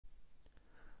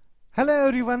Hello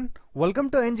everyone, welcome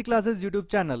to EnggClasses YouTube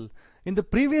channel. In the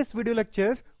previous video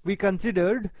lecture, we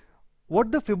considered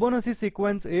what the Fibonacci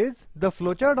sequence is, the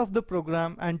flowchart of the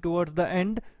program, and towards the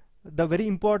end, the very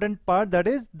important part, that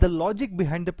is the logic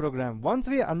behind the program. Once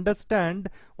we understand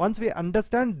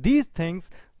these things,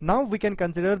 now we can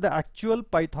consider the actual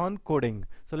Python coding.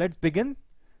 So let's begin.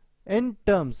 N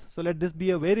terms. So let this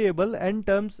be a variable. N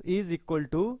terms is equal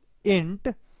to int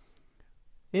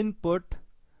input.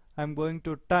 I'm going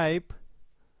to type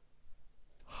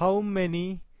how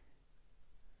many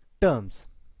terms.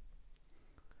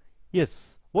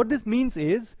 Yes, what this means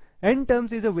is n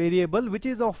terms is a variable which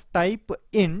is of type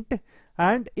int,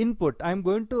 and input, I'm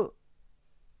going to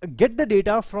get the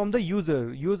data from the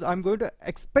user. I'm going to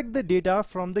expect the data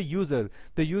from the user.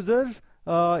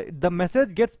 The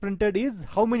message gets printed is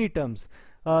how many terms.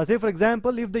 Say for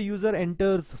example, if the user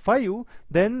enters 5,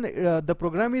 then the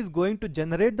program is going to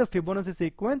generate the Fibonacci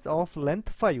sequence of length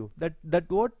 5. That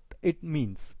what it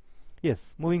means.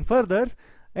 Yes, moving further,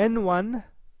 n1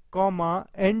 comma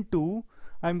n2,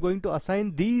 I'm going to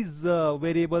assign these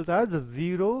variables as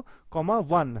 0 comma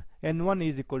 1. n1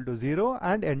 is equal to 0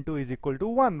 and n2 is equal to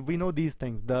 1. We know these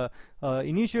things. The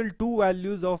initial two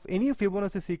values of any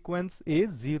Fibonacci sequence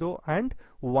is 0 and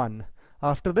 1.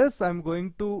 After this, I'm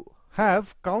going to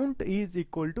have count is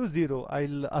equal to 0.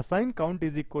 I'll assign count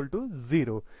is equal to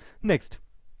 0. Next,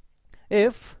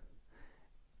 if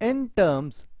n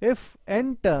terms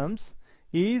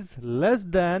is less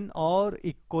than or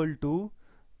equal to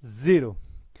 0.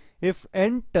 If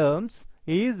n terms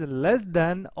is less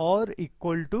than or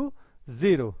equal to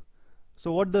 0.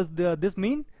 So what does this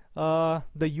mean? The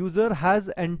user has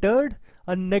entered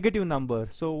a negative number.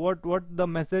 So what the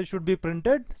message should be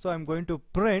printed? So I'm going to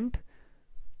print,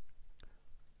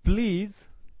 please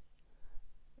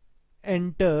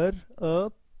enter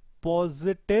a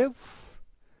positive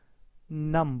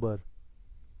number.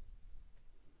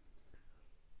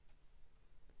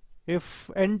 If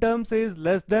n terms is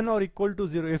less than or equal to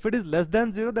 0, if it is less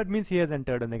than 0, that means he has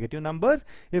entered a negative number.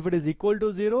 If it is equal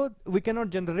to 0, we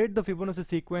cannot generate the Fibonacci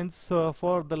sequence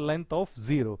for the length of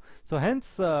 0. So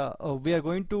hence we are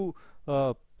going to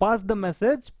pass the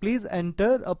message, please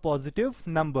enter a positive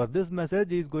number. This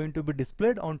message is going to be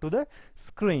displayed onto the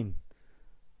screen.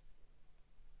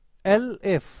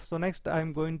 Elif. So next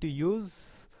I'm going to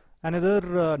use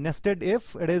another nested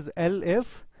if. It is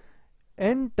elif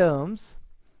n terms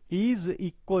is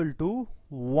equal to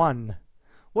 1.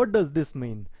 What does this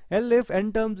mean? Elif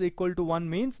n terms equal to 1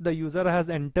 means the user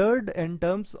has entered n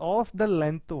terms of the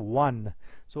length 1.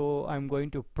 So I'm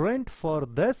going to print for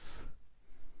this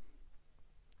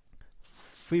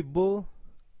Fibonacci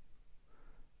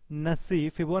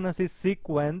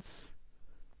sequence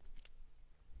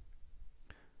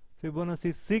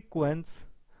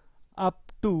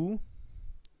up to,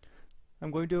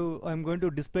 I'm going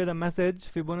to display the message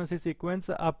Fibonacci sequence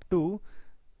up to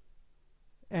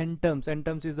n terms. N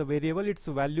terms is the variable, its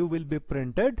value will be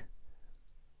printed,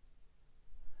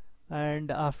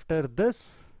 and after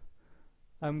this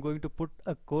I'm going to put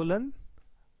a colon,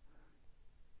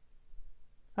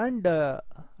 and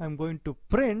I'm going to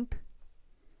print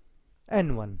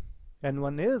n1.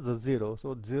 n1 is 0,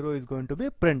 so 0 is going to be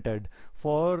printed.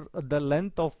 For the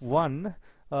length of 1,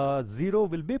 0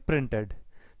 will be printed.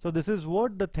 So this is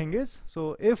what the thing is.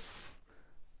 So if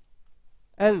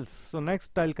else, so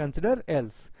next I'll consider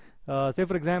else. Say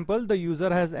for example, the user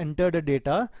has entered a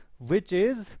data which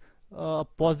is a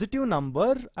positive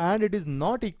number and it is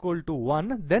not equal to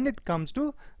 1, then it comes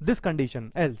to this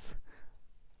condition, else.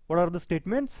 What are the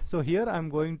statements? So here I'm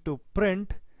going to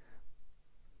print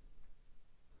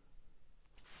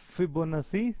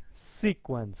Fibonacci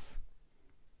sequence.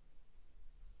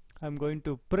 I'm going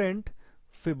to print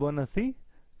Fibonacci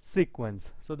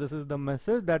sequence. So this is the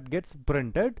message that gets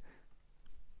printed,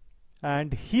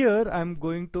 and here I'm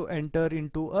going to enter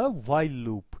into a while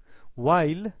loop.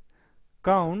 While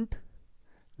count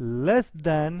less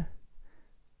than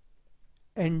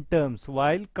n terms.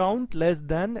 While count less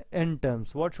than n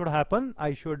terms, what should happen?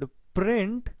 I should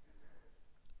print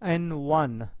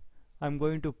n1. I'm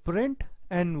going to print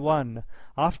n1.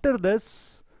 After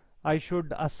this, I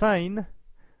should assign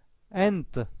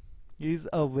nth is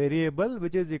a variable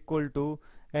which is equal to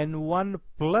n1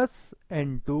 plus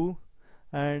n2,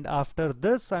 and after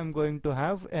this I'm going to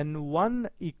have n1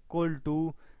 equal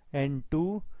to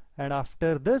n2, and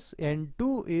after this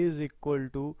n2 is equal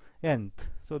to nth.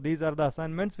 So these are the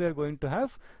assignments we are going to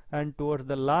have, and towards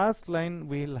the last line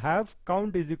we will have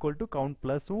count is equal to count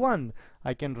plus 1.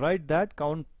 I can write that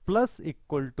count plus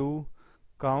equal to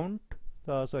count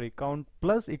count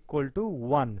plus equal to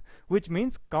 1, which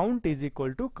means count is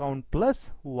equal to count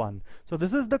plus 1. So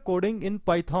this is the coding in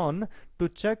Python to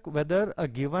check whether a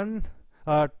given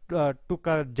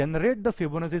generate the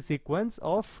Fibonacci sequence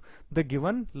of the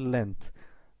given length.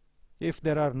 If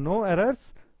there are no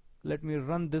errors, let me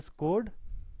run this code.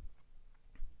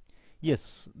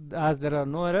 Yes, as there are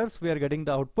no errors, we are getting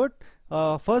the output.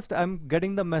 First, I'm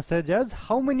getting the message as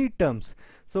how many terms.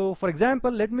 So for example,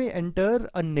 let me enter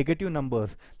a negative number.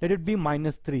 Let it be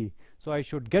 -3. So I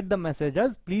should get the message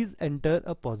as please enter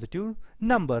a positive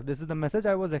number. This is the message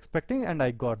I was expecting and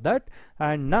I got that.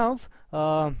 And now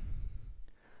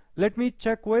let me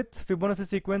check with Fibonacci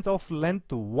sequence of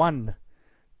length 1.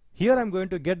 Here I'm going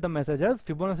to get the message as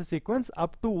Fibonacci sequence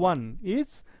up to 1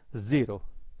 is 0.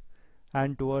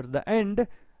 And towards the end,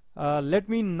 let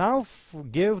me now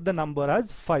give the number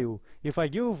as 5. If I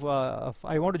give,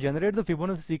 I want to generate the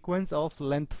Fibonacci sequence of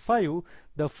length 5,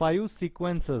 the 5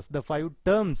 sequences, the 5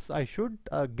 terms I should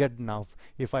get now.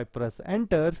 If I press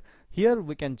enter, here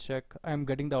we can check I'm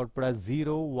getting the output as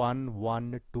 0, 1,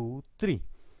 1, 2, 3.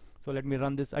 So let me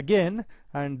run this again,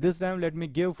 and this time let me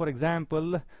give, for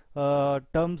example,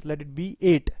 terms, let it be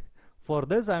 8. For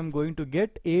this I am going to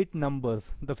get 8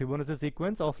 numbers, the Fibonacci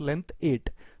sequence of length 8.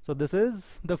 So this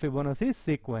is the Fibonacci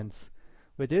sequence,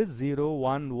 which is 0,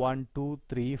 1, 1, 2,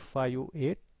 3, 5,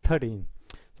 8, 13.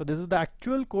 So this is the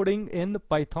actual coding in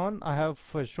Python. I have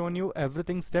shown you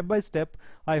everything step by step.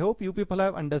 I hope you people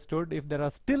have understood. If there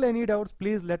are still any doubts,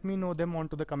 please let me know them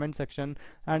onto the comment section,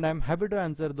 and I'm happy to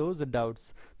answer those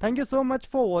doubts. Thank you so much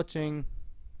for watching.